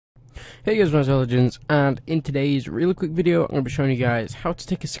Hey guys, my LegendZz, and in today's really quick video, I'm going to be showing you guys how to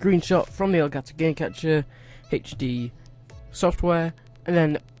take a screenshot from the Elgato Game Catcher HD software and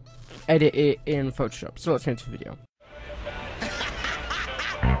then edit it in Photoshop. So let's get into the video.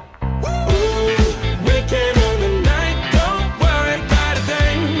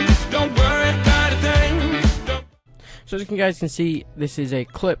 So as you guys can see, this is a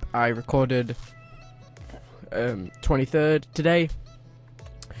clip I recorded 23rd today.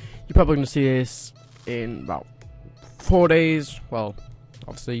 You're probably going to see this in about 4 days. Well,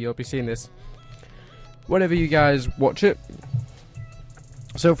 obviously you'll be seeing this whenever you guys watch it.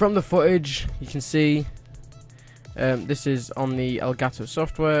 So from the footage, you can see this is on the Elgato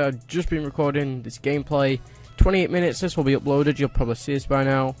software. I've just been recording this gameplay. 28 minutes, this will be uploaded. You'll probably see this by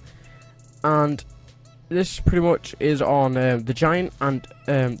now. And this pretty much is on the Giant, and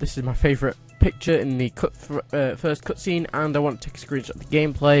this is my favourite picture in the first cutscene, and I want to take a screenshot of the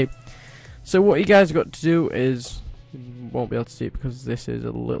gameplay. So what you guys got to do is, you won't be able to see it because this is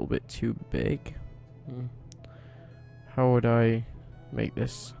a little bit too big. How would I make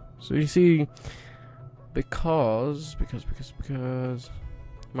this? So you see, because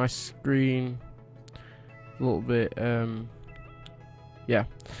my screen a little bit yeah.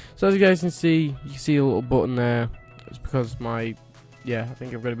 So as you guys can see a little button there. It's because I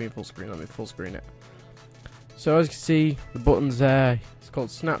think I'm going to be in full screen. Let me full screen it. So as you can see, the button's there. It's called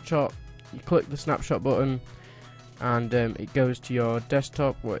Snapshot. You click the Snapshot button, and it goes to your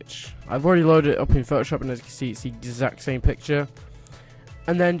desktop, which I've already loaded it up in Photoshop, and as you can see, it's the exact same picture.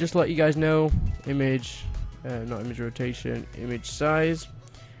 And then just let you guys know, image, not image rotation, image size.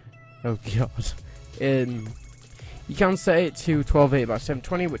 Oh god. You can set it to 1280 by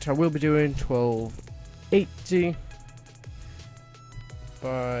 720, which I will be doing. 1280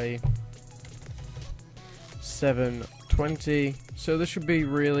 by 720. So there should be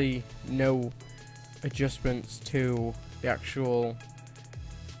really no adjustments to the actual,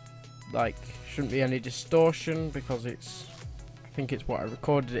 shouldn't be any distortion because I think it's what I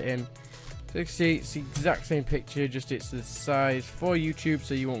recorded it in. So you can see it's the exact same picture, just it's the size for YouTube,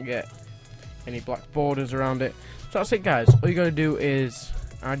 so you won't get any black borders around it. So that's it, guys. All you gotta do is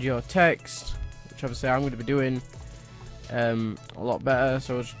add your text, which obviously I'm going to be doing a lot better.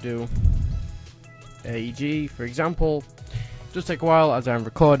 So I'll just do AEG, for example. It does take a while as I'm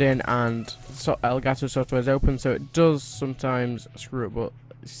recording, and Elgato software is open, so it does sometimes screw it, but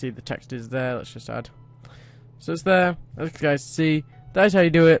you see the text is there. Let's just add. So it's there. As you guys see, that's how you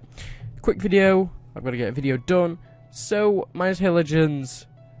do it. Quick video. I've got to get a video done. So my name is LegendZz.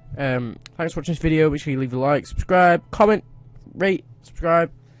 Thanks for watching this video. Make sure you leave a like, subscribe, comment, rate, subscribe.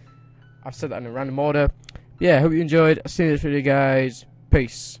 I've said that in a random order. Yeah, hope you enjoyed. I'll see you in this video, guys.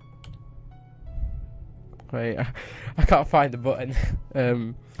 Peace. Wait, I can't find the button.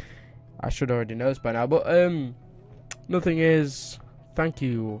 I should already know this by now, but nothing is. Thank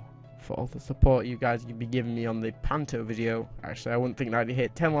you for all the support you guys have been giving me on the Panto video. Actually, I wouldn't think that I'd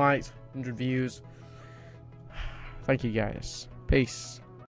hit 10 likes, 100 views. Thank you, guys. Peace.